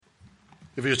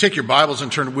If you take your Bibles and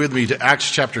turn with me to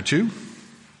Acts chapter 2.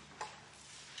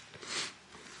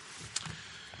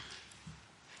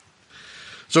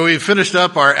 So we finished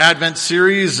up our Advent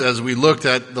series as we looked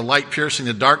at the light piercing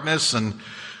the darkness, and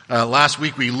last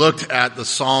week we looked at the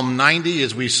Psalm 90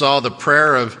 as we saw the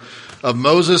prayer of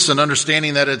Moses, and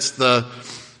understanding that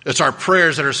it's our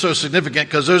prayers that are so significant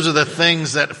because those are the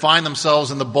things that find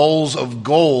themselves in the bowls of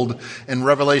gold in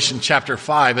Revelation chapter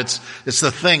 5. It's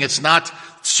the thing. It's not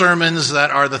sermons that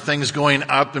are the things going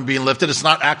up and being lifted. It's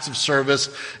not acts of service.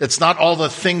 It's not all the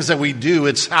things that we do.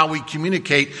 It's how we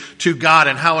communicate to God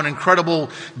and how an incredible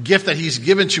gift that He's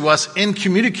given to us in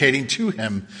communicating to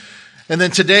Him. And then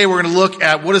today we're going to look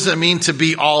at what does it mean to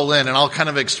be all in, and I'll kind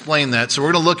of explain that. So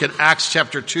we're going to look at Acts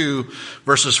chapter 2,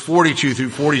 verses 42 through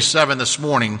 47 this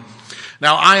morning.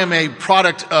 Now, I am a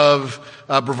product of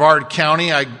Brevard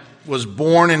County. I was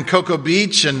born in Cocoa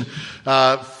Beach and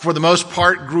for the most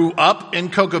part grew up in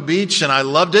Cocoa Beach, and I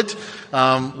loved it.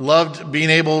 Loved being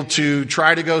able to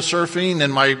try to go surfing,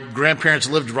 and my grandparents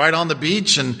lived right on the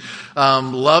beach, and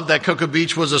loved that Cocoa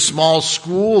Beach was a small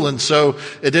school, and so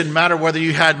it didn't matter whether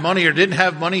you had money or didn't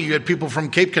have money. You had people from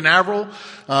Cape Canaveral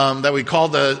that we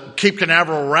called the Cape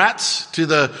Canaveral Rats, to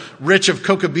the rich of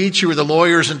Cocoa Beach who were the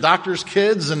lawyers and doctors'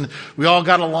 kids, and we all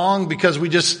got along because we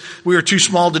were too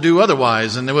small to do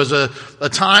otherwise. And there was a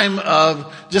time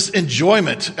of just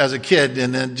enjoyment as a kid,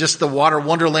 and then just the water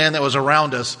wonderland that was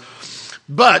around us.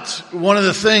 But one of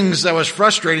the things that was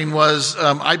frustrating was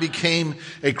I became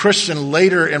a Christian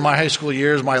later in my high school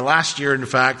years, my last year in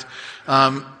fact.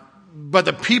 But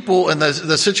the people and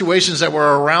the situations that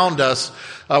were around us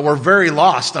were very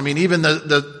lost. I mean, even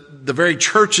the very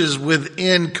churches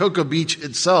within Cocoa Beach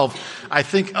itself, I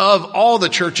think of all the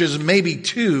churches, maybe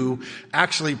 2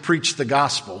 actually preached the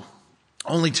gospel.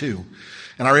 Only 2.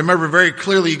 And I remember very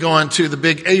clearly going to the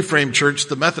big A-frame church,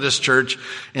 the Methodist church,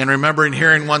 and remembering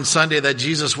hearing one Sunday that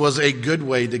Jesus was a good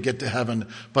way to get to heaven,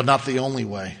 but not the only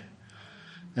way.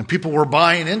 And people were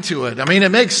buying into it. I mean,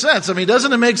 it makes sense. I mean,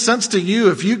 doesn't it make sense to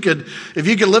you if you could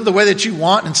live the way that you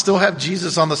want and still have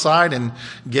Jesus on the side and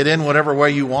get in whatever way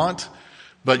you want,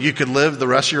 but you could live the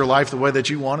rest of your life the way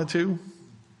that you wanted to?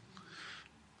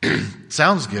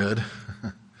 Sounds good.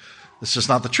 It's just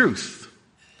not the truth.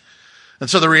 And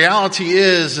so the reality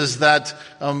is that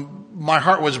my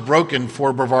heart was broken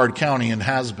for Brevard County and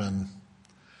has been.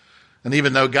 And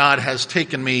even though God has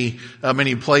taken me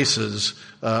many places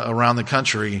around the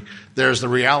country, there's the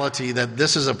reality that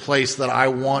this is a place that I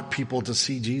want people to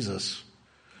see Jesus.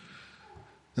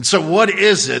 And so what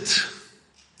is it?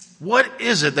 What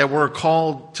is it that we're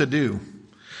called to do?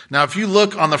 Now, if you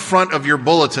look on the front of your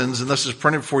bulletins, and this is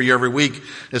printed for you every week,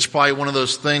 it's probably one of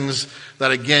those things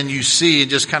that, again, you see and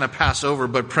just kind of pass over,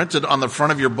 but printed on the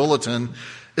front of your bulletin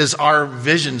is our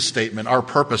vision statement, our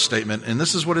purpose statement. And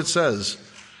this is what it says.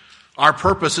 Our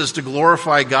purpose is to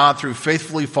glorify God through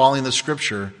faithfully following the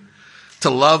Scripture, to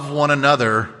love one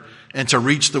another, and to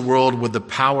reach the world with the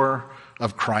power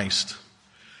of Christ.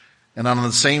 And on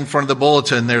the same front of the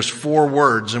bulletin, there's 4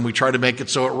 words, and we try to make it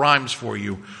so it rhymes for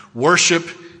you. Worship,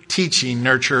 teaching,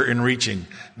 nurture, and reaching.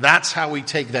 That's how we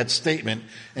take that statement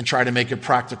and try to make it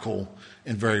practical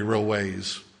in very real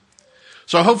ways.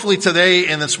 So hopefully today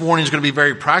and this morning is going to be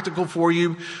very practical for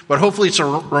you, but hopefully it's a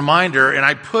reminder, and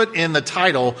I put in the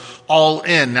title, All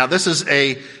In. Now this is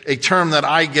a term that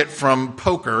I get from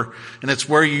poker, and it's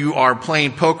where you are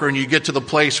playing poker and you get to the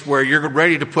place where you're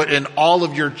ready to put in all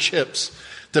of your chips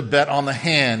to bet on the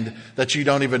hand that you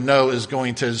don't even know is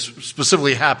going to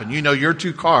specifically happen. You know your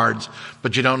 2 cards,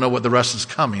 but you don't know what the rest is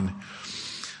coming.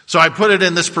 So I put it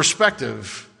in this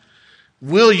perspective.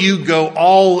 Will you go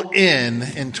all in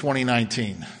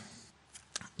 2019?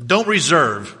 Don't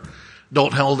reserve.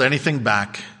 Don't hold anything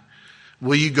back.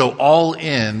 Will you go all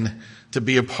in to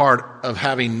be a part of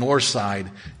having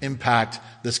Northside impact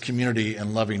this community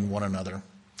and loving one another?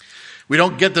 We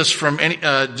don't get this from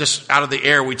just out of the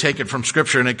air. We take it from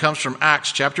Scripture, and it comes from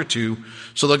Acts chapter 2.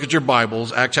 So look at your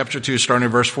Bibles, Acts chapter 2, starting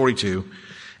in verse 42.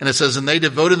 And it says, And they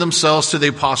devoted themselves to the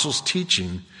apostles'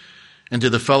 teaching, and to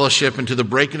the fellowship, and to the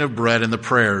breaking of bread and the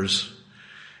prayers.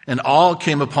 And all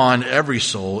came upon every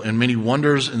soul, and many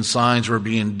wonders and signs were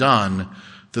being done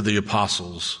through the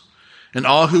apostles. And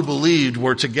all who believed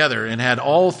were together and had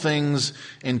all things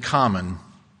in common.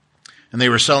 And they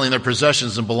were selling their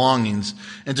possessions and belongings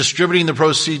and distributing the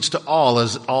proceeds to all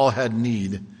as all had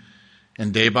need.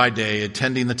 And day by day,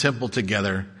 attending the temple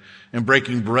together and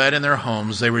breaking bread in their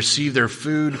homes, they received their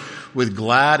food with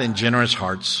glad and generous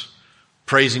hearts,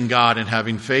 praising God and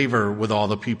having favor with all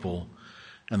the people.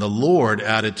 And the Lord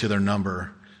added to their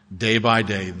number day by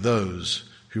day those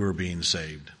who were being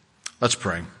saved. Let's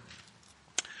pray.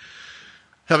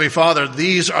 Heavenly Father,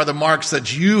 these are the marks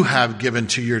that you have given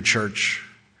to your church,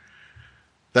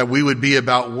 that we would be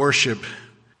about worship,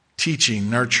 teaching,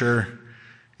 nurture,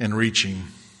 and reaching.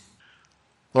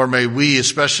 Lord, may we,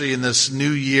 especially in this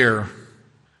new year,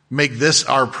 make this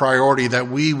our priority, that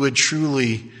we would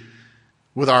truly,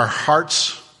 with our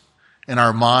hearts and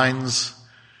our minds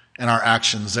and our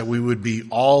actions, that we would be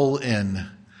all in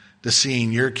to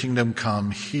seeing your kingdom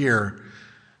come here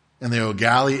in the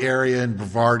O'Galley area in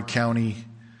Brevard County.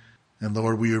 And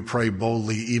Lord, we would pray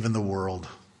boldly, even the world.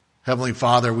 Heavenly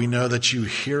Father, we know that you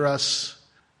hear us,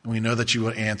 and we know that you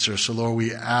will answer. So Lord,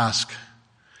 we ask,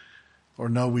 or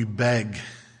no, we beg,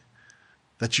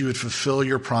 that you would fulfill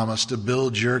your promise to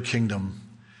build your kingdom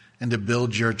and to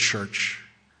build your church.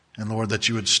 And Lord, that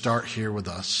you would start here with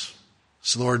us.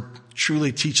 So Lord,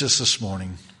 truly teach us this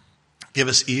morning. Give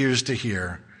us ears to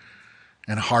hear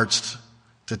and hearts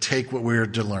to take what we are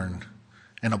to learn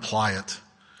and apply it.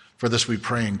 For this we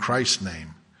pray in Christ's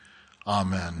name.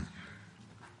 Amen.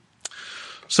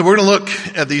 So we're going to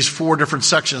look at these 4 different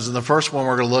sections, and the first one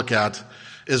we're going to look at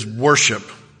is worship.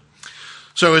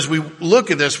 So as we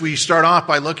look at this, we start off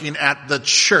by looking at the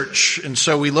church. And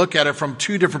so we look at it from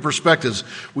 2 different perspectives.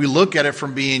 We look at it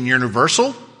from being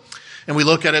universal, and we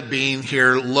look at it being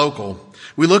here local.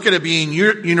 We look at it being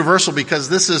universal because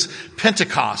this is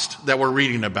Pentecost that we're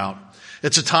reading about.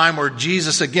 It's a time where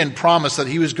Jesus again promised that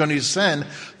he was going to send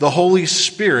the Holy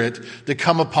Spirit to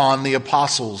come upon the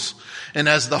apostles. And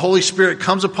as the Holy Spirit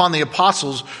comes upon the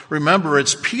apostles, remember,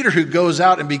 it's Peter who goes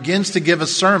out and begins to give a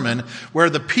sermon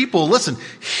where the people, listen,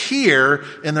 hear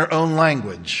in their own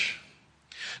language.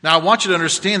 Now, I want you to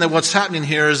understand that what's happening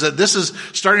here is that this is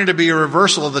starting to be a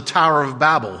reversal of the Tower of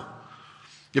Babel.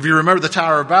 If you remember the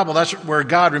Tower of Babel, that's where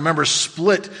God, remember,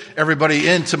 split everybody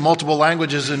into multiple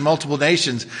languages and multiple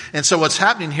nations. And so what's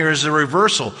happening here is a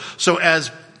reversal. So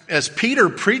as Peter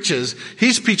preaches,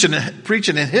 he's preaching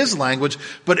in his language,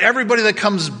 but everybody that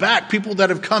comes back, people that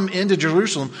have come into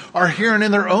Jerusalem, are hearing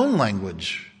in their own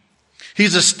language.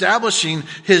 He's establishing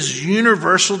his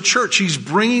universal church. He's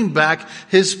bringing back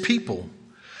his people.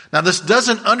 Now, this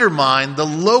doesn't undermine the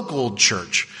local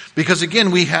church. Because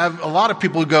again, we have a lot of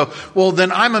people who go, well, then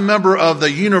I'm a member of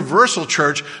the universal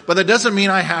church, but that doesn't mean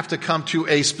I have to come to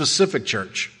a specific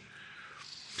church.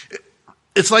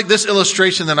 It's like this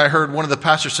illustration that I heard one of the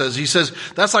pastors says. He says,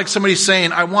 that's like somebody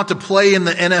saying, I want to play in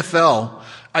the NFL.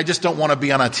 I just don't want to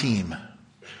be on a team.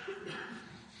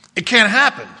 It can't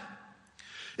happen.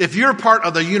 If you're a part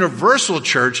of the universal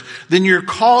church, then you're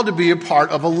called to be a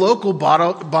part of a local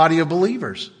body of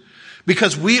believers.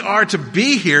 Because we are to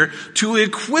be here to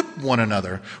equip one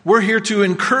another. We're here to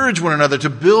encourage one another, to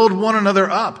build one another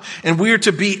up. And we are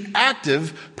to be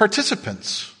active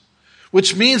participants.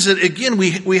 Which means that, again,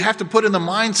 we have to put in the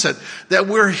mindset that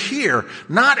we're here,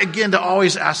 not, again, to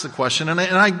always ask the question. And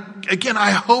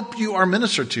I hope you are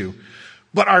ministered to.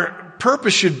 But our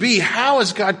purpose should be, how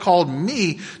has God called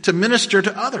me to minister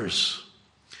to others?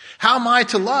 How am I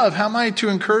to love? How am I to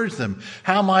encourage them?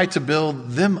 How am I to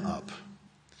build them up?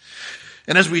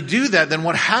 And as we do that, then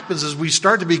what happens is we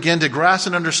start to begin to grasp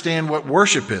and understand what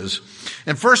worship is.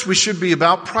 And first, we should be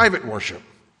about private worship.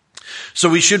 So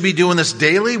we should be doing this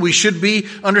daily. We should be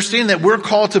understanding that we're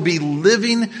called to be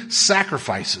living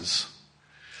sacrifices.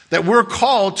 That we're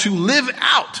called to live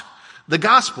out the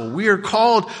gospel. We are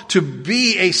called to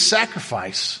be a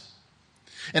sacrifice.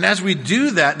 And as we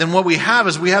do that, then what we have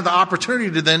is we have the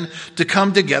opportunity to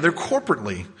come together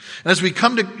corporately. And as we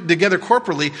come together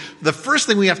corporately, the first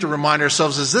thing we have to remind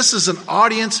ourselves is this is an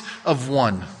audience of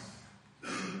one.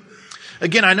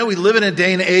 Again, I know we live in a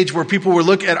day and age where people will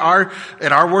look at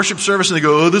our worship service and they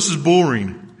go, oh, this is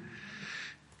boring.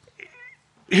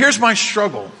 Here's my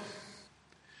struggle.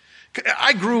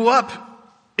 I grew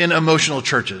up in emotional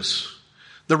churches.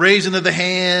 The raising of the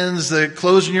hands, the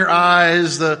closing your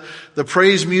eyes, the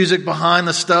praise music behind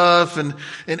the stuff and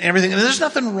everything. And there's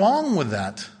nothing wrong with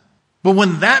that. But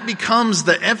when that becomes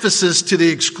the emphasis to the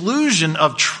exclusion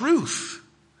of truth,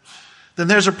 then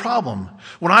there's a problem.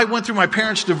 When I went through my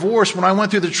parents' divorce, when I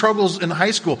went through the troubles in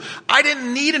high school, I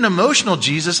didn't need an emotional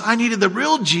Jesus. I needed the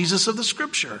real Jesus of the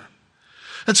Scripture.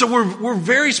 And so we're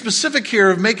very specific here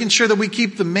of making sure that we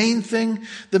keep the main thing,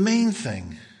 the main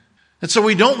thing. And so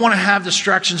we don't want to have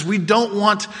distractions. We don't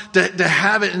want to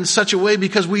have it in such a way,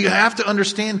 because we have to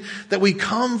understand that we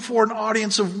come for an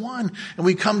audience of one, and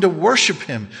we come to worship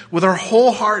Him with our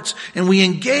whole hearts, and we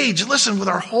engage, listen, with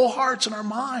our whole hearts and our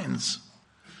minds.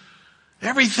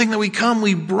 Everything that we come,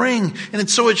 we bring. And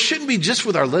so it shouldn't be just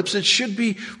with our lips. It should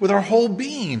be with our whole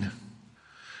being.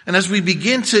 And as we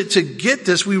begin to get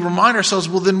this, we remind ourselves,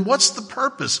 well, then what's the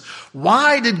purpose?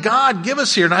 Why did God give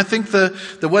us here? And I think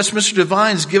the Westminster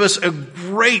Divines give us a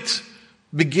great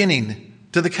beginning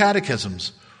to the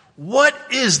catechisms. What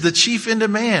is the chief end of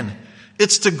man?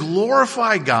 It's to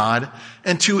glorify God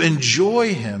and to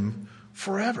enjoy him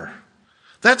forever.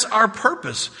 That's our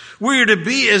purpose. We are to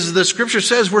be, as the scripture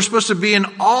says, we're supposed to be in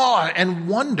awe and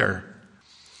wonder.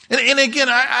 And again,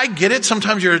 I get it.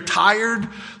 Sometimes you're tired.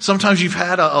 Sometimes you've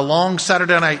had a long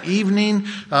Saturday night evening.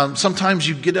 Sometimes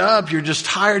you get up, you're just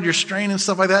tired, you're strained and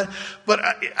stuff like that. But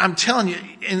I'm telling you,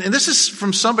 and this is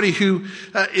from somebody who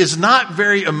is not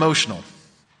very emotional,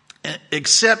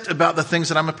 except about the things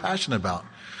that I'm passionate about.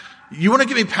 You want to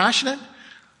get me passionate?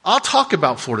 I'll talk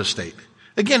about Florida State.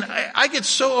 Again, I get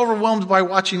so overwhelmed by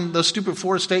watching those stupid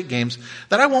Florida State games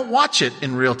that I won't watch it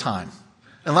in real time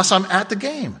unless I'm at the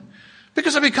game.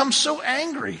 Because I become so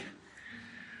angry.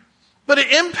 But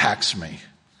it impacts me.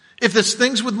 If it's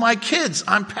things with my kids,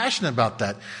 I'm passionate about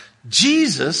that.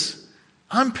 Jesus,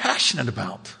 I'm passionate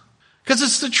about. Because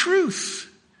it's the truth.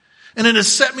 And it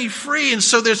has set me free. And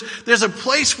so there's a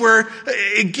place where,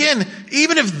 again,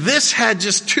 even if this had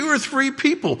just 2 or 3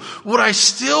 people, would I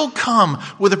still come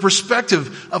with a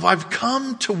perspective of I've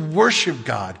come to worship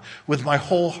God with my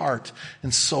whole heart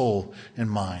and soul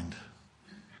and mind?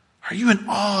 Are you in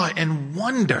awe and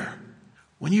wonder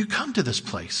when you come to this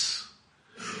place?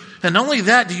 And not only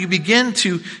that, do you begin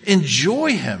to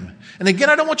enjoy him? And again,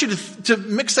 I don't want you to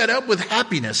mix that up with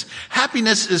happiness.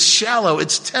 Happiness is shallow.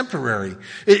 It's temporary.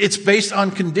 It's based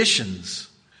on conditions.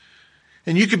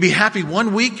 And you could be happy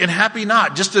one week and happy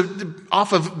not, just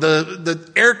off of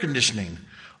the air conditioning,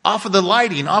 off of the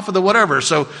lighting, off of the whatever.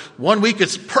 So one week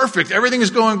it's perfect. Everything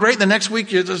is going great. The next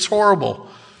week it's horrible.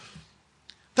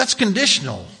 That's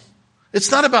conditional. It's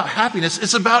not about happiness.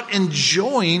 It's about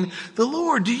enjoying the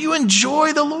Lord. Do you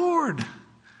enjoy the Lord?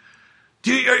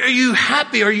 Are you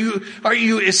happy? Are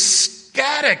you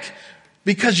ecstatic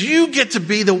because you get to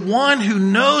be the one who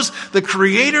knows the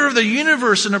creator of the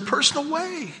universe in a personal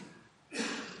way?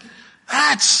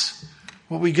 That's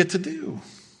what we get to do.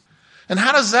 And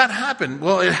how does that happen?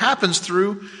 Well, it happens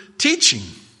through teaching.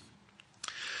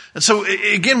 And so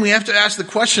again, we have to ask the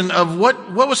question of what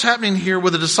was happening here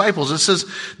with the disciples. It says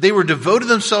they were devoted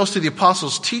themselves to the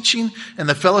apostles' teaching and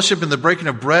the fellowship and the breaking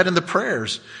of bread and the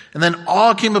prayers. And then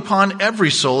awe came upon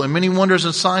every soul, and many wonders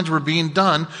and signs were being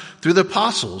done through the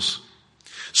apostles.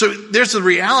 So there's the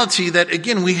reality that,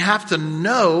 again, we have to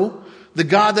know the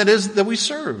God that we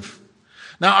serve.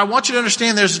 Now, I want you to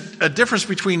understand there's a difference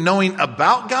between knowing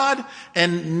about God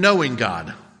and knowing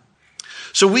God.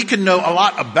 So we can know a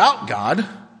lot about God.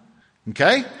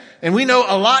 Okay? And we know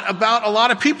a lot about a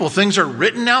lot of people. Things are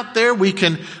written out there. We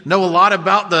can know a lot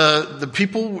about the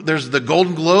people. There's the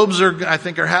Golden Globes I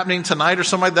think are happening tonight or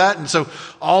something like that. And so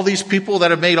all these people that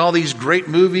have made all these great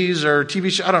movies or TV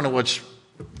shows, I don't know which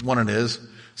one it is,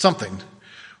 something.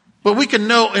 But we can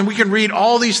know and we can read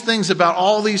all these things about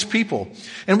all these people.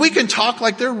 And we can talk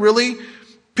like they're really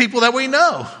people that we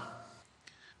know.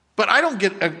 But I don't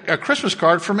get a Christmas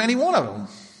card from any one of them.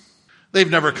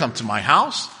 They've never come to my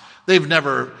house. They've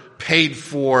never paid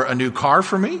for a new car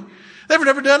for me. They've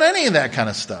never done any of that kind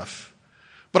of stuff.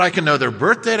 But I can know their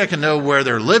birth date. I can know where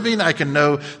they're living. I can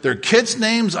know their kids'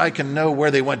 names. I can know where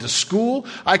they went to school.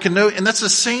 I can know, and that's the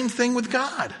same thing with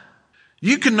God.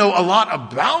 You can know a lot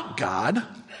about God.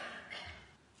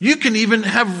 You can even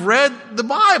have read the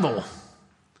Bible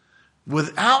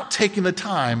without taking the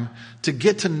time to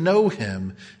get to know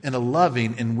him in a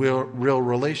loving and real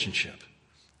relationship.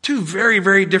 2 very,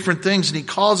 very different things. And he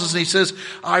calls us and he says,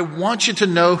 I want you to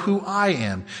know who I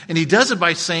am. And he does it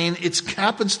by saying it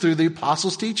happens through the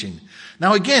apostles' teaching.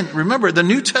 Now again, remember, the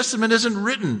New Testament isn't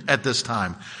written at this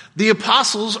time. The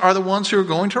apostles are the ones who are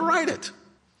going to write it.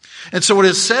 And so what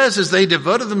it says is they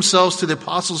devoted themselves to the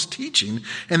apostles' teaching,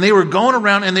 and they were going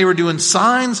around and they were doing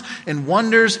signs and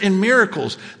wonders and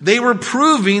miracles. They were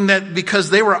proving that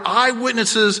because they were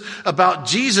eyewitnesses about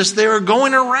Jesus, they were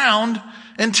going around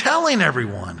and telling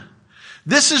everyone,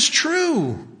 this is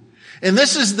true. And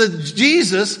this is the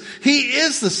Jesus. He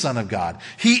is the Son of God.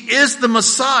 He is the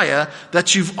Messiah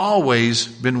that you've always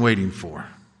been waiting for.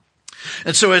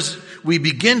 And so as we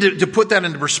begin to put that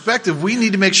into perspective, we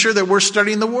need to make sure that we're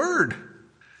studying the Word.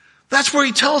 That's where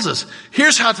he tells us,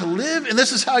 here's how to live, and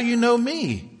this is how you know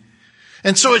me.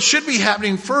 And so it should be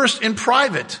happening first in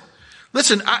private.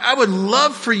 Listen, I would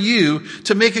love for you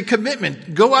to make a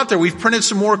commitment. Go out there. We've printed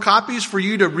some more copies for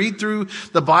you to read through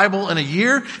the Bible in a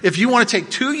year. If you want to take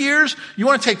 2 years, you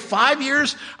want to take 5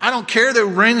 years, I don't care. There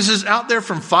ranges out there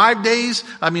from 5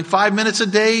 minutes a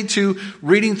day to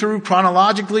reading through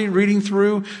chronologically, reading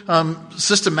through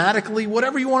systematically,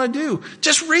 whatever you want to do.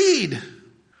 Just read.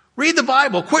 Read the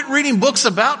Bible. Quit reading books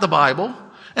about the Bible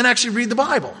and actually read the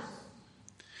Bible.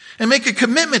 And make a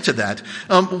commitment to that.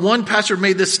 One pastor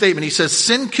made this statement. He says,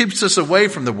 sin keeps us away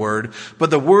from the Word,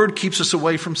 but the Word keeps us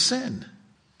away from sin.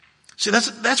 See,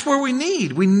 that's where we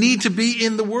need. We need to be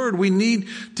in the Word. We need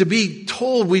to be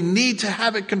told. We need to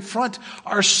have it confront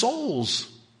our souls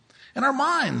and our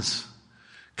minds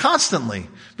constantly.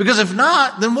 Because if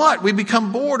not, then what? We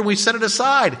become bored and we set it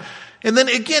aside. And then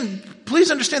again,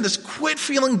 please understand this. Quit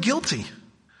feeling guilty.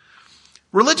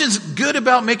 Religion's good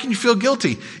about making you feel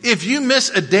guilty. If you miss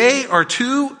a day or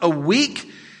two a week,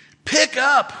 pick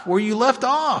up where you left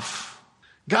off.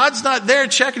 God's not there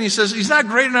checking. He says, he's not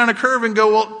grading on a curve and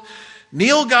go, well,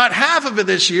 Neil got half of it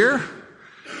this year,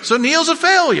 so Neil's a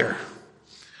failure.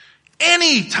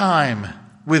 Any time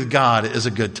with God is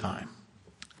a good time.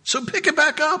 So pick it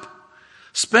back up.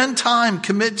 Spend time,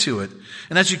 commit to it.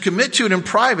 And as you commit to it in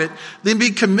private, then be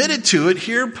committed to it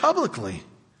here publicly.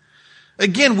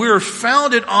 Again, we are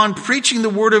founded on preaching the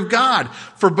Word of God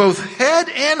for both head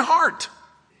and heart.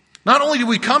 Not only do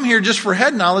we come here just for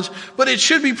head knowledge, but it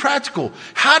should be practical.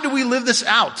 How do we live this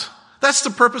out? That's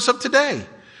the purpose of today.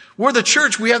 We're the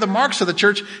church. We have the marks of the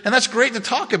church, and that's great to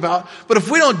talk about. But if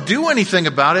we don't do anything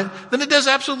about it, then it does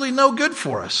absolutely no good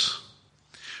for us.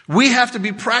 We have to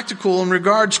be practical in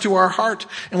regards to our heart,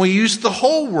 and we use the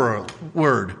whole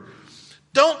word.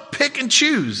 Don't pick and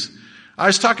choose. I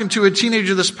was talking to a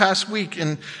teenager this past week,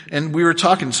 and we were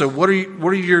talking. So what are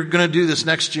you going to do this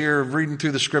next year of reading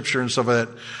through the scripture and stuff like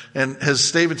that? And his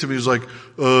statement to me was like,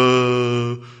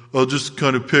 I'll just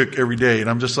kind of pick every day. And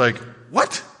I'm just like,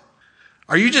 what?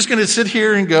 Are you just going to sit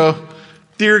here and go,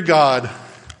 dear God,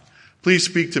 please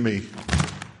speak to me?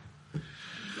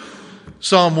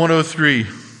 Psalm 103.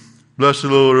 Bless the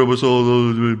Lord of us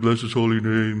all, bless his holy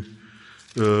name.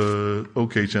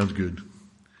 Okay, sounds good.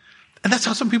 And that's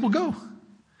how some people go.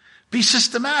 Be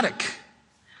systematic.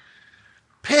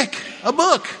 Pick a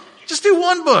book. Just do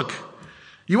one book.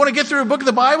 You want to get through a book of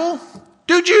the Bible?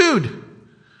 Do Jude.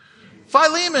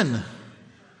 Philemon.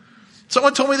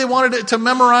 Someone told me they wanted to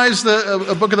memorize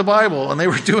a book of the Bible, and they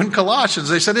were doing Colossians.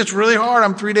 They said, it's really hard.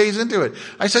 I'm 3 days into it.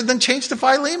 I said, then change to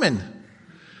Philemon.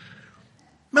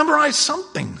 Memorize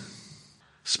something.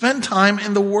 Spend time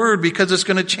in the Word because it's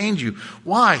going to change you.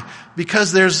 Why?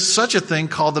 Because there's such a thing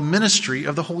called the ministry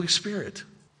of the Holy Spirit.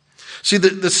 See,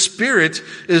 the Spirit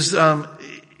is,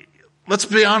 let's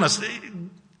be honest,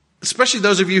 especially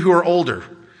those of you who are older.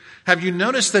 Have you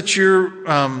noticed that your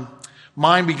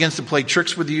mind begins to play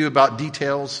tricks with you about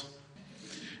details?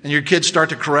 And your kids start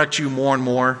to correct you more and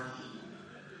more?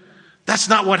 That's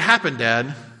not what happened,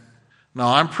 Dad. No,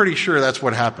 I'm pretty sure that's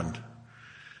what happened.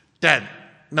 Dad,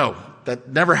 no. That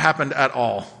never happened at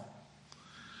all.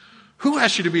 Who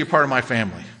asked you to be a part of my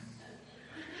family?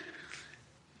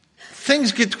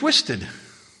 Things get twisted.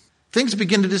 Things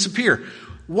begin to disappear.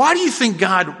 Why do you think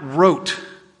God wrote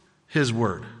His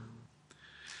Word?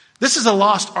 This is a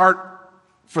lost art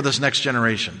for this next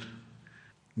generation.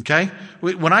 Okay?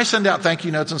 When I send out thank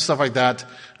you notes and stuff like that,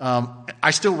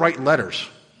 I still write letters.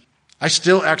 I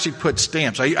still actually put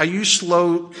stamps. I use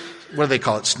what do they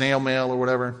call it? Snail mail or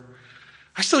whatever.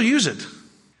 I still use it.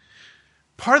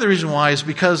 Part of the reason why is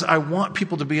because I want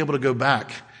people to be able to go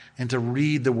back and to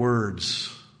read the words.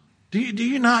 Do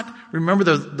you not remember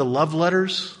the love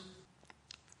letters?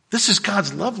 This is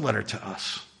God's love letter to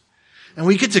us. And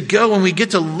we get to go and we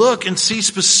get to look and see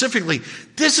specifically,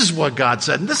 this is what God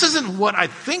said. And this isn't what I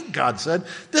think God said.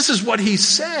 This is what He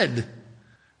said.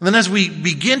 And then as we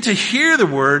begin to hear the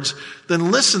words, then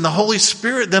listen, the Holy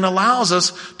Spirit then allows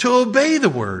us to obey the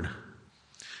Word.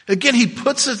 Again, He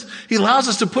allows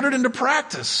us to put it into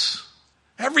practice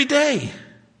every day.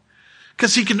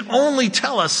 Because He can only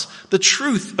tell us the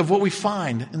truth of what we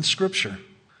find in Scripture.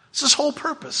 It's His whole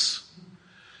purpose.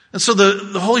 And so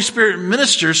the Holy Spirit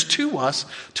ministers to us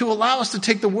to allow us to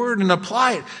take the Word and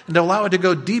apply it and to allow it to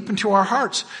go deep into our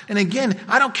hearts. And again,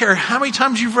 I don't care how many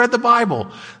times you've read the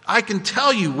Bible. I can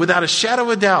tell you without a shadow of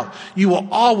a doubt, you will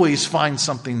always find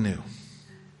something new.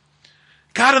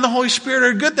 God and the Holy Spirit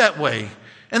are good that way.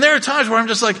 And there are times where I'm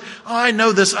just like, oh, I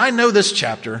know this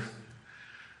chapter.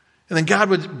 And then God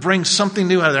would bring something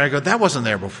new out of there. I go, that wasn't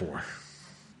there before.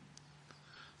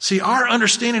 See, our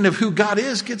understanding of who God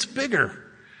is gets bigger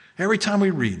every time we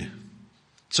read.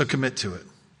 So commit to it.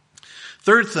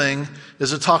 Third thing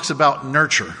is it talks about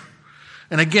nurture.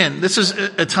 And again, this is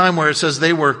a time where it says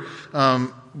they were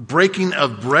breaking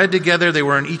of bread together. They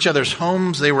were in each other's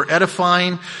homes. They were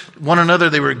edifying one another.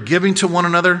 They were giving to one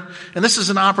another. And this is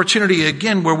an opportunity,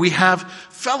 again, where we have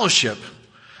fellowship.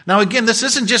 Now, again, this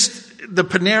isn't just the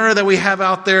Panera that we have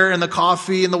out there and the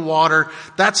coffee and the water.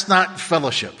 That's not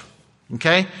fellowship.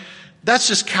 Okay? That's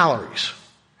just calories.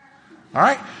 All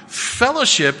right?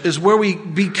 Fellowship is where we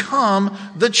become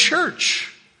the church.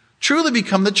 Truly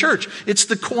become the church. It's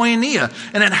the koinonia.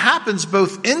 And it happens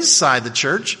both inside the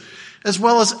church as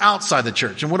well as outside the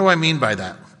church. And what do I mean by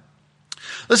that?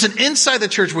 Listen, inside the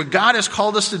church, what God has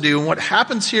called us to do, and what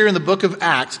happens here in the book of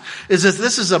Acts, is that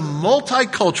this is a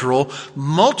multicultural,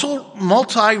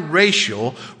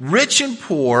 multiracial, rich and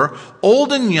poor,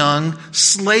 old and young,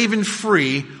 slave and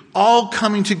free, all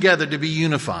coming together to be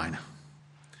unified.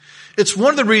 It's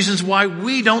one of the reasons why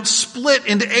we don't split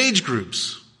into age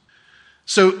groups.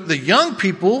 So the young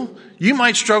people, you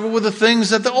might struggle with the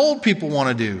things that the old people want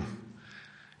to do.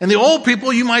 And the old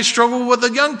people, you might struggle with what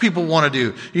the young people want to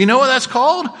do. You know what that's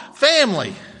called?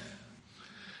 Family.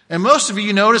 And most of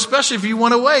you know it, especially if you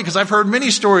went away, because I've heard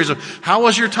many stories of, how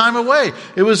was your time away?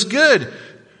 It was good.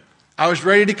 I was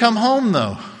ready to come home,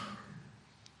 though.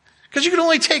 Because you can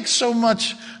only take so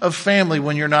much of family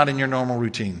when you're not in your normal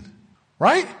routine.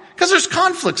 Right? Because there's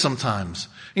conflict sometimes.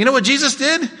 You know what Jesus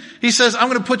did? He says, I'm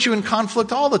going to put you in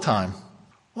conflict all the time.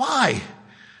 Why?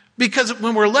 Because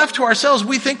when we're left to ourselves,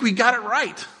 we think we got it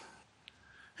right.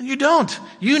 And you don't.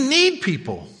 You need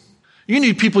people. You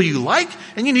need people you like,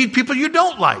 and you need people you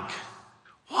don't like.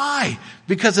 Why?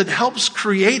 Because it helps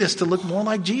create us to look more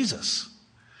like Jesus.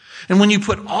 And when you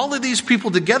put all of these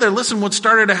people together, listen, what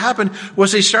started to happen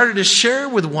was they started to share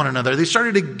with one another. They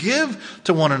started to give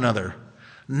to one another.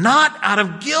 Not out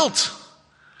of guilt,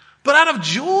 but out of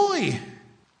joy.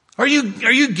 Are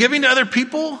you giving to other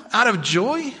people out of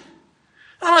joy?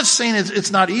 I'm not saying it's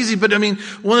not easy, but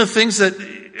one of the things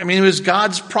it was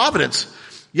God's providence.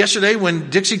 Yesterday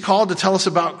when Dixie called to tell us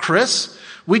about Chris,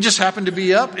 we just happened to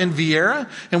be up in Viera,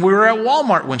 and we were at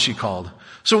Walmart when she called.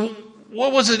 So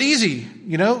what was it easy?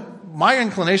 My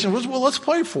inclination was, well, let's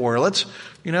pray for her.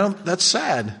 That's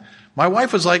sad. My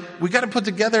wife was like, we got to put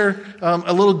together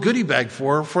a little goodie bag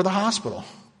for the hospital.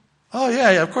 Oh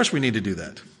yeah, of course we need to do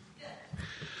that.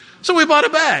 So we bought a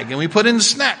bag and we put in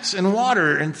snacks and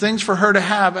water and things for her to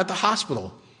have at the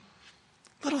hospital.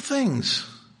 Little things.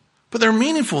 But they're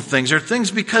meaningful things. They're things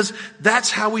because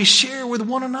that's how we share with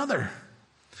one another.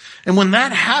 And when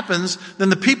that happens,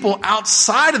 then the people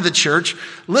outside of the church,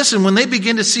 listen, when they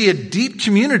begin to see a deep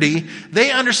community, they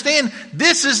understand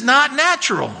this is not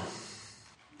natural.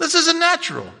 This isn't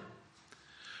natural.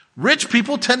 Rich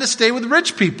people tend to stay with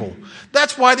rich people.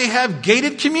 That's why they have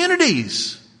gated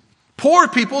communities. Poor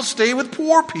people stay with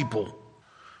poor people.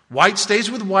 White stays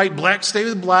with white, black stays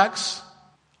with blacks.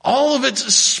 All of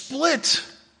it's split.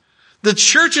 The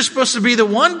church is supposed to be the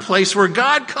one place where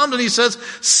God comes and he says,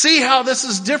 see how this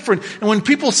is different. And when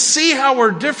people see how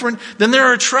we're different, then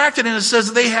they're attracted, and it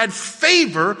says they had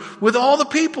favor with all the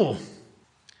people.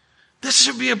 This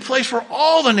should be a place where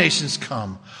all the nations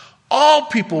come. All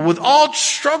people with all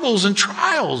struggles and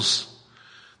trials.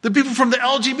 The people from the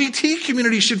LGBT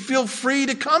community should feel free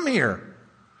to come here.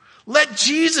 Let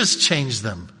Jesus change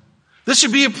them. This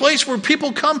should be a place where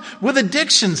people come with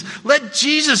addictions. Let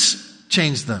Jesus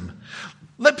change them.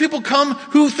 Let people come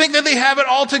who think that they have it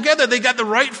all together. They got the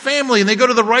right family, and they go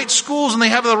to the right schools, and they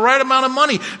have the right amount of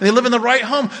money, and they live in the right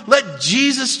home. Let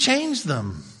Jesus change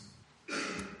them.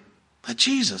 Let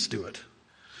Jesus do it.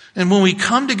 And when we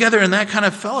come together in that kind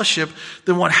of fellowship,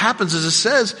 then what happens is it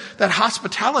says that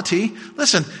hospitality,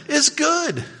 listen, is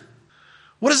good.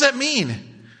 What does that mean?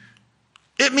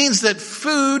 It means that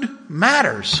food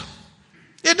matters.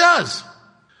 It does.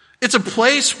 It's a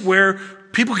place where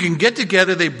people can get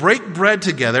together, they break bread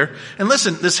together, and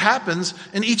listen, this happens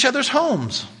in each other's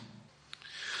homes.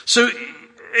 So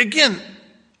again,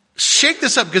 shake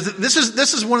this up, because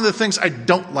this is one of the things I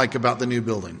don't like about the new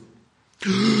building.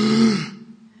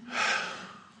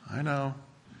 I know.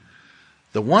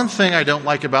 The one thing I don't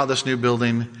like about this new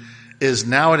building is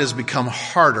now it has become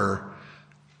harder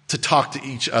to talk to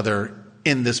each other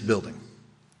in this building.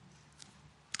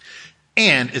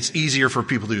 And it's easier for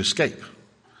people to escape.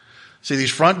 See,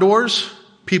 these front doors,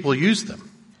 people use them.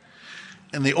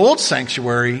 In the old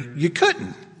sanctuary, you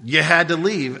couldn't. You had to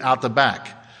leave out the back.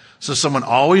 So someone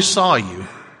always saw you.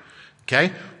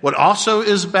 Okay? What also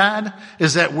is bad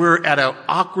is that we're at an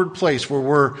awkward place where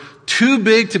we're too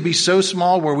big to be so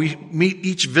small, where we meet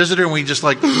each visitor and we just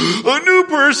like, a new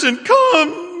person,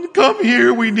 come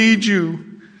here, we need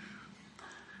you.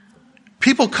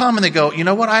 People come and they go, you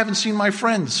know what, I haven't seen my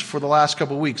friends for the last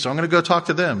couple of weeks, so I'm going to go talk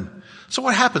to them. So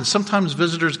what happens? Sometimes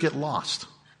visitors get lost.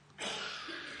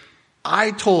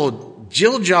 I told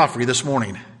Jill Joffrey this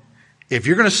morning, if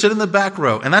you're going to sit in the back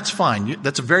row, and that's fine,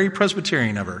 that's very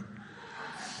Presbyterian of her.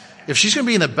 If she's going to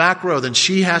be in the back row, then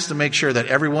she has to make sure that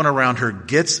everyone around her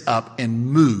gets up and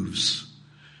moves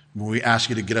when we ask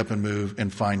you to get up and move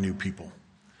and find new people.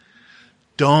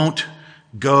 Don't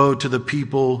go to the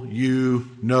people you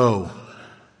know.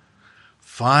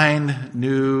 Find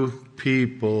new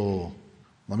people.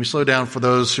 Let me slow down for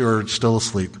those who are still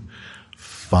asleep.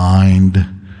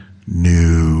 Find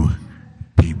new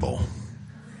people.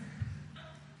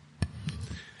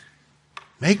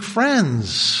 Make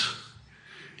friends.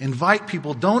 Invite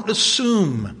people. Don't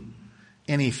assume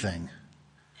anything.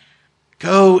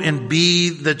 Go and be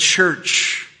the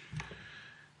church.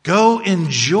 Go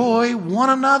enjoy one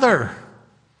another.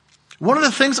 One of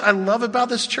the things I love about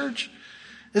this church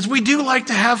is we do like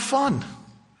to have fun.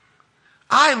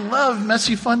 I love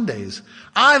messy fun days.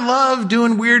 I love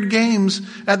doing weird games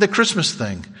at the Christmas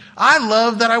thing. I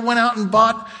love that I went out and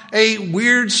bought a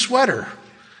weird sweater.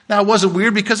 Now, it wasn't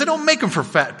weird because they don't make them for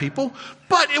fat people,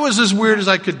 but it was as weird as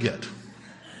I could get.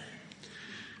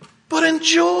 But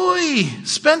enjoy.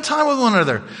 Spend time with one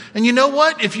another. And you know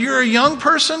what? If you're a young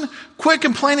person, quit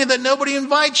complaining that nobody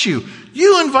invites you.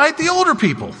 You invite the older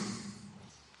people.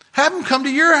 Have them come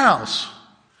to your house.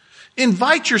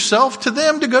 Invite yourself to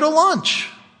them to go to lunch.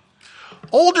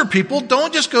 Older people,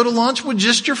 don't just go to lunch with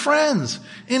just your friends.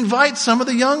 Invite some of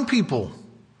the young people.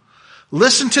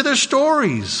 Listen to their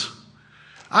stories.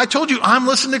 I told you I'm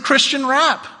listening to Christian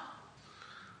rap.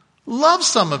 Love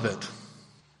some of it.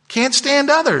 Can't stand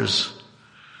others.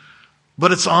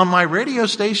 But it's on my radio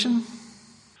station.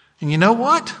 And you know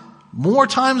what? More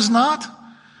times not,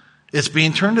 it's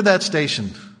being turned to that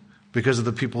station because of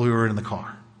the people who are in the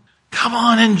car. Come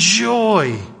on,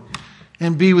 enjoy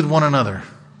and be with one another.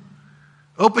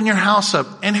 Open your house up.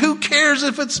 And who cares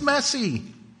if it's messy?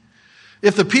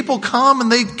 If the people come and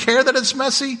they care that it's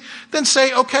messy, then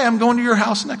say, okay, I'm going to your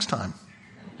house next time.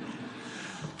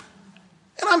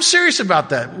 And I'm serious about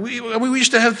that. We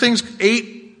used to have things,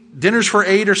 dinners for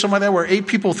 8 or something like that, where 8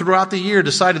 people throughout the year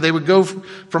decided they would go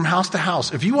from house to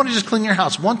house. If you want to just clean your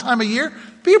house one time a year,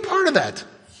 be a part of that.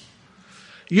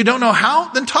 You don't know how?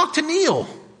 Then talk to Neil.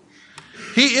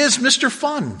 He is Mr.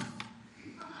 Fun.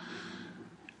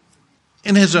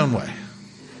 In his own way.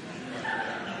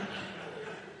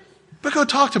 But go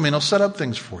talk to me and I'll set up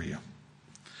things for you.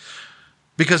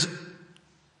 Because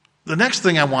the next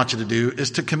thing I want you to do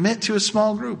is to commit to a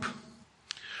small group.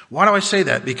 Why do I say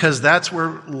that? Because that's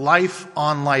where life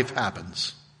on life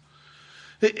happens.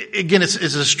 Again, it's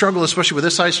a struggle, especially with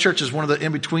this size church, is one of the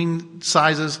in-between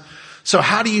sizes. So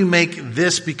how do you make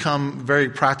this become very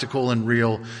practical and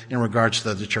real in regards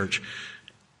to the church?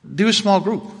 Do a small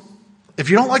group. If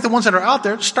you don't like the ones that are out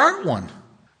there, start one.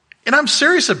 And I'm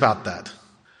serious about that.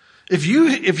 If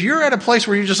you're at a place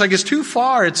where you're just like, it's too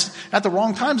far, it's at the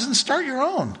wrong times, then start your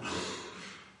own.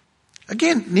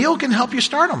 Again, Neil can help you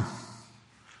start them.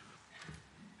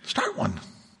 Start one.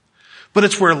 But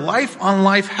it's where life on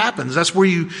life happens. That's where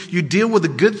you deal with the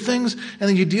good things and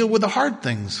then you deal with the hard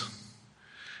things.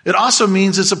 It also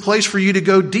means it's a place for you to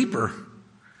go deeper.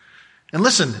 And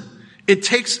listen, it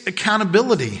takes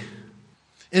accountability.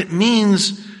 It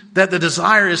means that the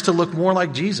desire is to look more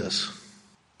like Jesus.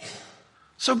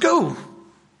 So go.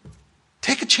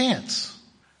 Take a chance.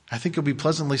 I think you'll be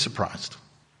pleasantly surprised.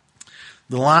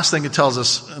 The last thing it tells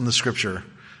us in the scripture,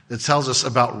 it tells us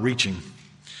about reaching.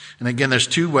 And again, there's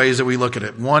 2 ways that we look at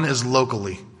it. One is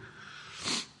locally.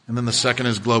 And then the second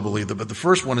is globally. But the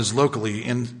first one is locally.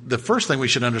 And the first thing we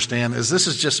should understand is this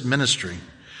is just ministry.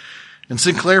 And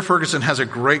Sinclair Ferguson has a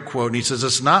great quote. And he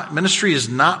says, ministry is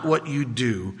not what you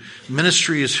do.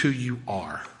 Ministry is who you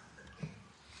are.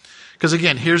 Because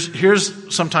again,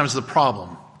 here's sometimes the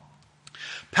problem.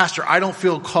 Pastor, I don't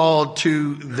feel called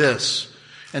to this.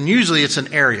 And usually it's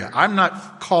an area. I'm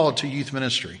not called to youth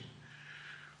ministry.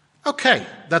 Okay,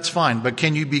 that's fine. But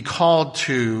can you be called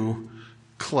to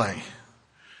Clay?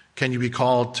 Can you be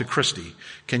called to Christy?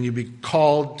 Can you be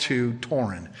called to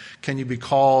Torin? Can you be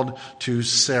called to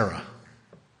Sarah?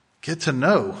 Get to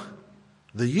know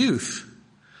the youth.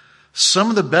 Some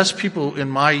of the best people in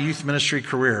my youth ministry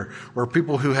career were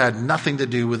people who had nothing to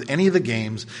do with any of the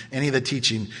games, any of the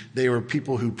teaching. They were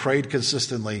people who prayed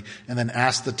consistently and then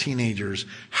asked the teenagers,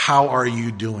 how are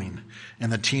you doing?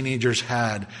 And the teenagers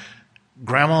had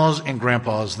grandmas and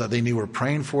grandpas that they knew were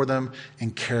praying for them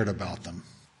and cared about them.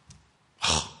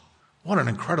 Oh, what an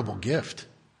incredible gift.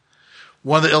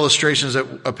 One of the illustrations that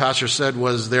a pastor said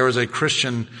was there was a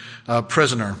Christian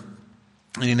prisoner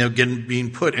and,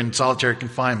 being put in solitary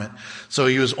confinement. So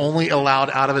he was only allowed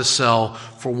out of his cell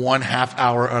for 1/2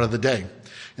 hour out of the day.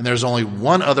 And there's only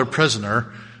one other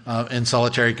prisoner in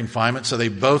solitary confinement. So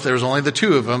there was only the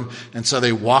two of them. And so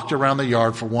they walked around the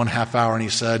yard for 1/2 hour. And he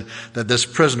said that this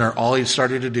prisoner, all he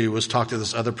started to do was talk to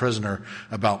this other prisoner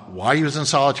about why he was in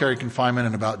solitary confinement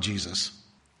and about Jesus.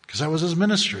 Because that was his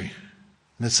ministry.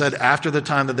 And it said after the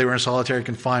time that they were in solitary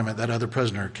confinement, that other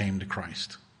prisoner came to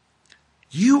Christ.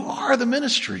 You are the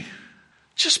ministry.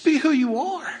 Just be who you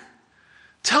are.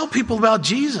 Tell people about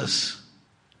Jesus.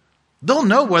 They'll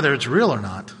know whether it's real or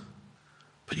not.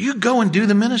 But you go and do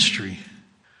the ministry.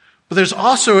 But there's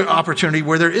also an opportunity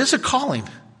where there is a calling.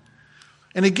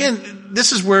 And again,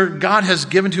 this is where God has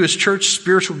given to his church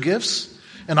spiritual gifts.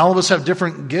 And all of us have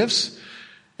different gifts.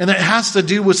 And it has to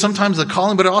do with sometimes the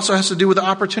calling, but it also has to do with the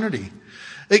opportunity.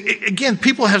 Again,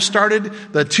 people have started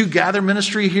the To Gather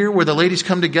ministry here where the ladies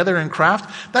come together and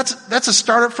craft. That's a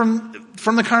startup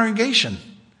from the congregation.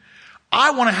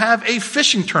 I want to have a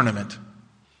fishing tournament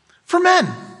for men.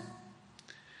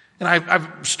 And I've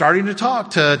starting to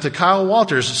talk to Kyle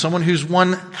Walters, someone who's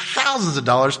won thousands of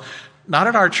dollars, not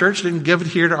at our church, didn't give it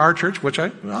here to our church, which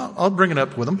I'll bring it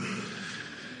up with him.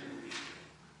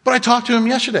 But I talked to him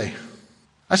yesterday.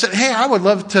 I said, hey, I would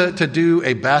love to do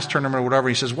a bass tournament or whatever.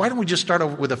 He says, why don't we just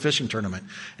start with a fishing tournament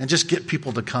and just get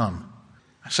people to come?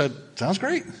 I said, sounds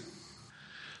great.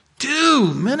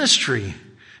 Do ministry.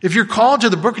 If you're called to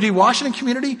the Booker T. Washington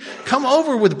community, come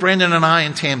over with Brandon and I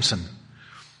in Tamsin.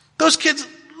 Those kids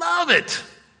love it.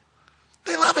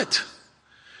 They love it.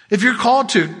 If you're called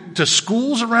to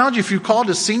schools around you, if you're called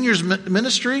to seniors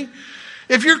ministry,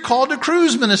 if you're called to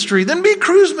cruise ministry, then be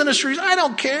cruise ministries. I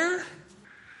don't care.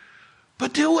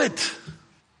 But do it.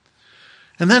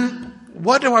 And then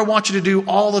what do I want you to do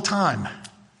all the time?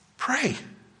 Pray.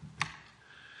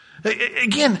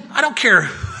 Again, I don't care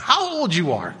how old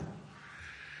you are.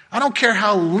 I don't care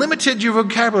how limited your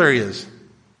vocabulary is.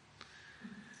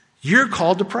 You're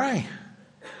called to pray.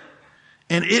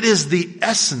 And it is the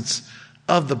essence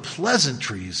of the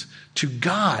pleasantries to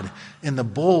God in the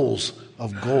bowls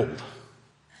of gold.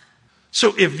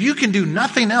 So if you can do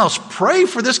nothing else, pray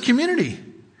for this community.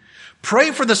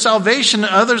 Pray for the salvation of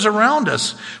others around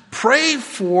us. Pray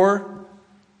for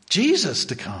Jesus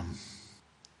to come.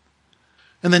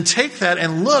 And then take that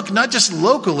and look, not just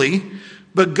locally,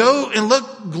 but go and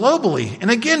look globally.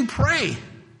 And again, pray.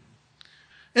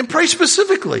 And pray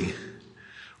specifically.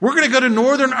 We're going to go to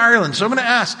Northern Ireland. So I'm going to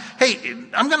ask, hey,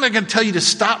 I'm not going to tell you to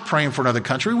stop praying for another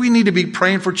country. We need to be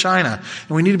praying for China.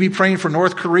 And we need to be praying for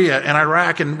North Korea and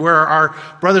Iraq and where our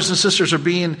brothers and sisters are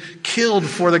being killed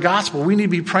for the gospel. We need to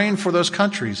be praying for those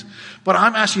countries. But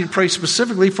I'm asking you to pray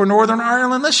specifically for Northern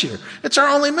Ireland this year. It's our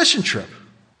only mission trip.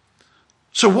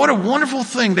 So what a wonderful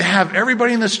thing to have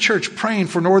everybody in this church praying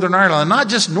for Northern Ireland. And not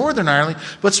just Northern Ireland,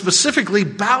 but specifically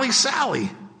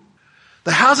Ballysally.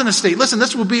 The housing estate. Listen,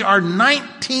 this will be our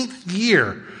 19th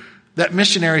year that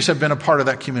missionaries have been a part of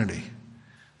that community.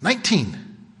 19.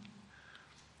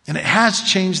 And it has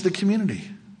changed the community.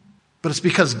 But it's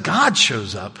because God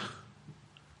shows up,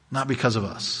 not because of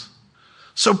us.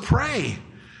 So pray.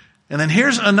 And then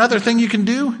here's another thing you can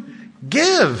do.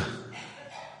 Give.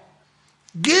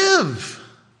 Give.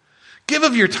 Give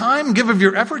of your time. Give of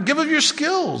your effort. Give of your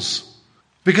skills.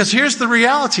 Because here's the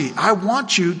reality. I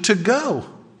want you to go.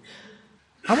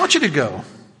 I want you to go.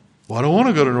 Well, I don't want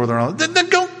to go to Northern Ireland. Then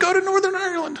don't go to Northern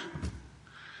Ireland.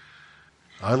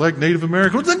 I like Native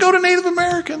Americans. Then go to Native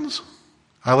Americans.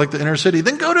 I like the inner city.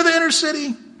 Then go to the inner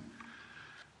city.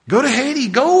 Go to Haiti.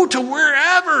 Go to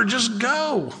wherever. Just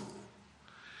go.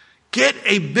 Get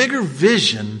a bigger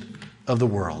vision of the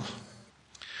world.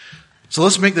 So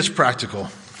let's make this practical.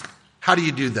 How do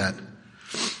you do that?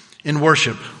 In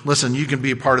worship. Listen, you can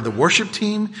be a part of the worship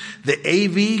team, the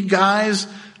AV guys,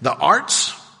 the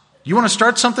arts. You want to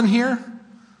start something here?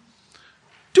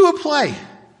 Do a play.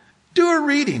 Do a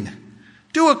reading.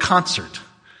 Do a concert.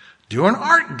 Do an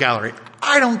art gallery.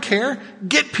 I don't care.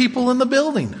 Get people in the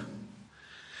building.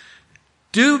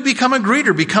 Become a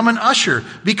greeter. Become an usher.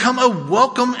 Become a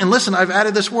welcome. And listen, I've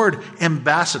added this word,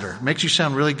 ambassador. Makes you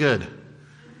sound really good.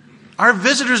 Our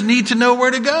visitors need to know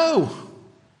where to go.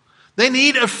 They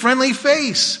need a friendly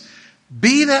face.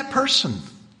 Be that person.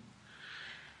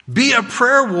 Be a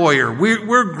prayer warrior.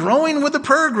 We're growing with the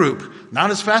prayer group.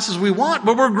 Not as fast as we want,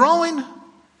 but we're growing.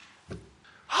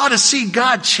 To see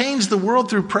God change the world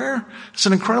through prayer, it's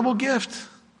an incredible gift.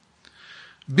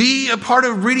 Be a part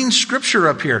of reading scripture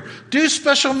up here. Do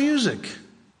special music.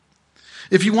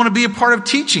 If you want to be a part of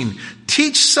teaching,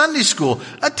 teach Sunday school.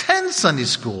 Attend Sunday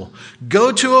school.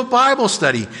 Go to a Bible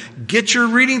study. Get your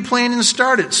reading plan and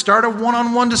start it. Start a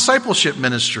one-on-one discipleship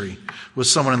ministry. with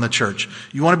someone in the church.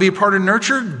 You want to be a part of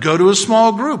Nurture? Go to a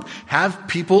small group. Have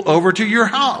people over to your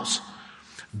house.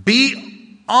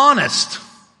 Be honest.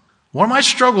 One of my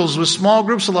struggles with small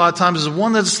groups a lot of times is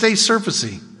one that stays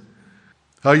surfacey.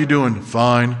 How you doing?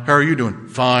 Fine. How are you doing?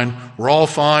 Fine. We're all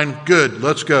fine. Good.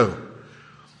 Let's go.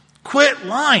 Quit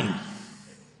lying.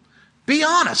 Be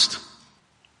honest.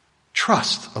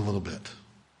 Trust a little bit.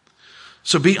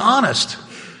 So be honest.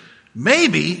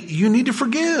 Maybe you need to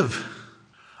forgive.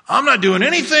 I'm not doing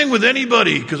anything with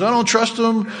anybody because I don't trust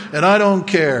them and I don't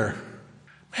care.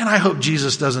 Man, I hope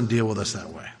Jesus doesn't deal with us that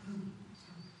way.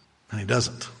 And he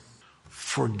doesn't.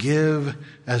 Forgive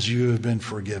as you have been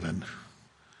forgiven.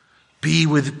 Be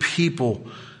with people.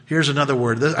 Here's another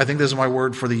word. I think this is my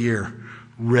word for the year.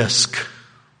 Risk.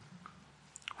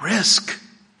 Risk.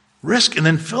 Risk, and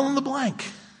then fill in the blank.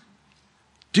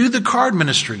 Do the card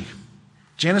ministry.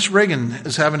 Janice Reagan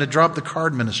is having to drop the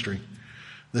card ministry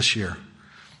this year.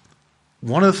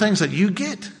 One of the things that you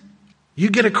get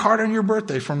a card on your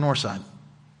birthday from Northside.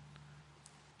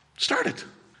 Start it.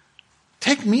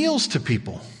 Take meals to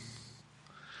people.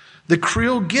 The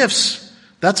Creel gifts,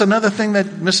 that's another thing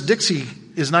that Miss Dixie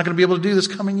is not going to be able to do this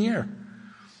coming year.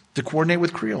 To coordinate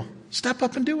with Creel. Step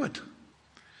up and do it.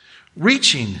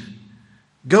 Reaching.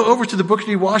 Go over to the Booker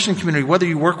T. Washington community, whether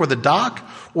you work with the doc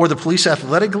or the Police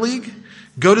Athletic League.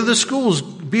 Go to the schools.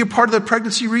 Be a part of the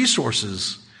pregnancy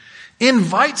resources.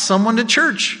 Invite someone to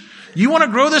church. You want to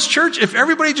grow this church? If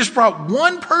everybody just brought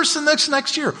one person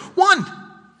next year, one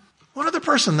other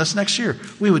person this next year,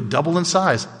 we would double in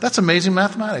size. That's amazing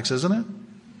mathematics, isn't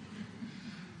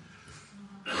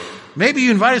it? Maybe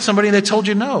you invited somebody and they told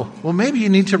you no. Well, maybe you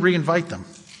need to re-invite them.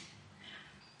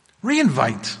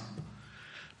 Re-invite.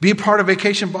 Be a part of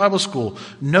Vacation Bible School.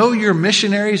 Know your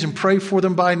missionaries and pray for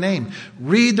them by name.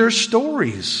 Read their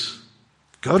stories.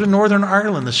 Go to Northern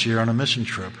Ireland this year on a mission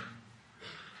trip.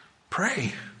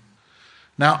 Pray.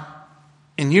 Now,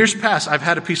 in years past, I've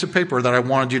had a piece of paper that I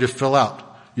wanted you to fill out.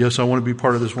 Yes, I want to be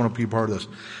part of this, want to be part of this.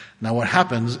 Now, what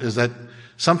happens is that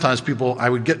sometimes I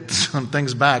would get some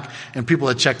things back and people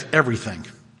had checked everything.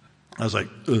 I was like,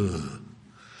 ugh.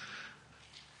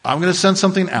 I'm going to send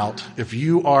something out. If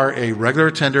you are a regular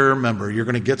attender or member, you're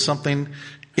going to get something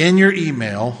in your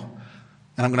email,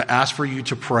 and I'm going to ask for you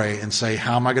to pray and say,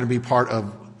 how am I going to be part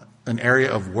of an area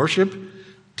of worship,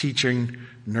 teaching,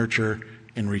 nurture,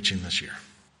 and reaching this year?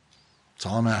 That's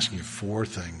all I'm asking you. 4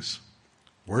 things.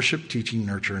 Worship, teaching,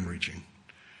 nurture, and reaching.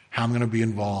 How I'm going to be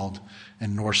involved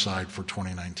in Northside for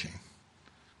 2019.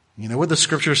 You know what the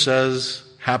scripture says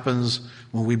happens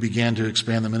when we began to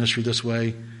expand the ministry this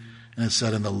way? And it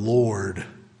said, and the Lord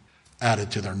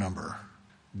added to their number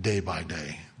day by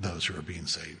day those who are being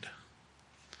saved.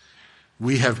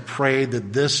 We have prayed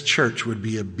that this church would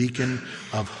be a beacon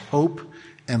of hope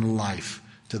and life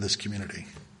to this community.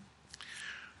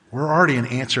 We're already an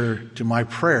answer to my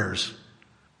prayers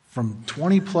from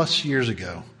 20 plus years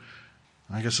ago.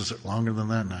 I guess it's longer than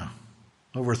that now.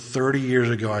 Over 30 years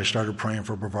ago, I started praying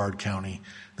for Brevard County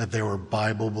that there were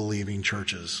Bible-believing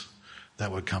churches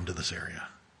that would come to this area.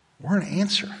 We're an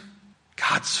answer.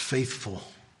 God's faithful,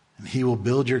 and he will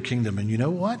build your kingdom. And you know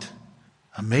what?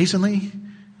 Amazingly,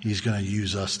 he's going to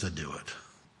use us to do it.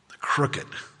 The crooked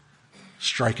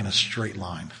striking a straight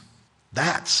line.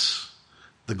 That's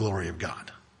the glory of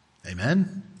God.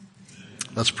 Amen?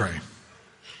 Let's pray.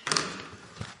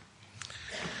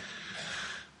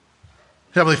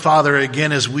 Heavenly Father,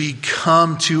 again, as we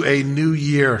come to a new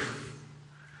year,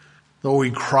 Lord,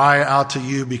 we cry out to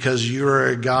you because you are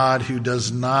a God who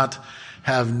does not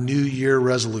have New Year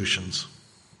resolutions.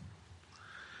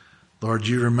 Lord,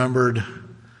 you remembered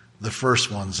the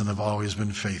first ones and have always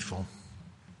been faithful.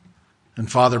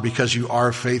 And Father, because you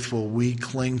are faithful, we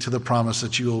cling to the promise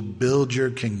that you will build your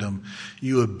kingdom,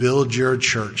 you will build your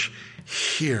church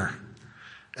here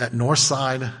at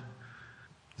Northside,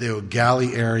 the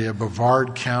O'Galley area,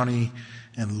 Brevard County,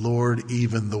 and Lord,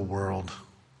 even the world.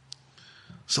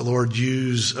 So Lord,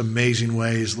 use amazing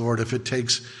ways. Lord, if it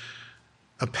takes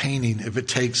a painting, if it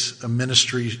takes a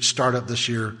ministry startup this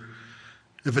year,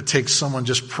 if it takes someone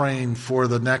just praying for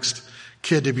the next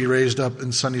kid to be raised up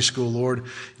in Sunday school, Lord,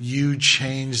 you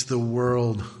change the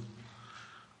world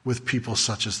with people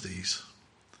such as these.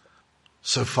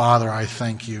 So Father, I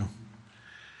thank you.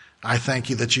 I thank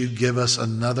you that you give us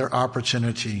another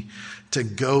opportunity to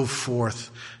go forth,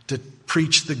 to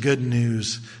preach the good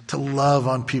news, to love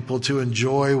on people, to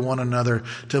enjoy one another,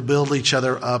 to build each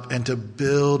other up, and to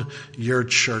build your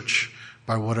church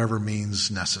by whatever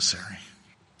means necessary.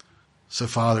 So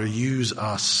Father, use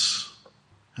us.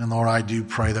 And Lord, I do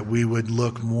pray that we would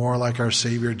look more like our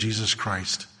Savior Jesus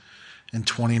Christ in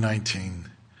 2019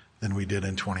 than we did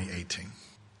in 2018.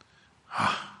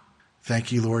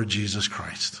 Thank you, Lord Jesus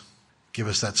Christ. Give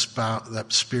us that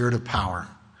spirit of power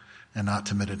and not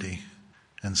timidity,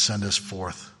 and send us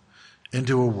forth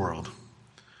into a world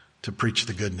to preach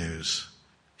the good news,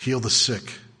 heal the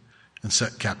sick, and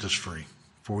set captives free.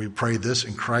 For we pray this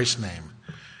in Christ's name,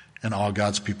 and all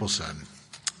God's people said,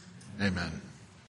 amen.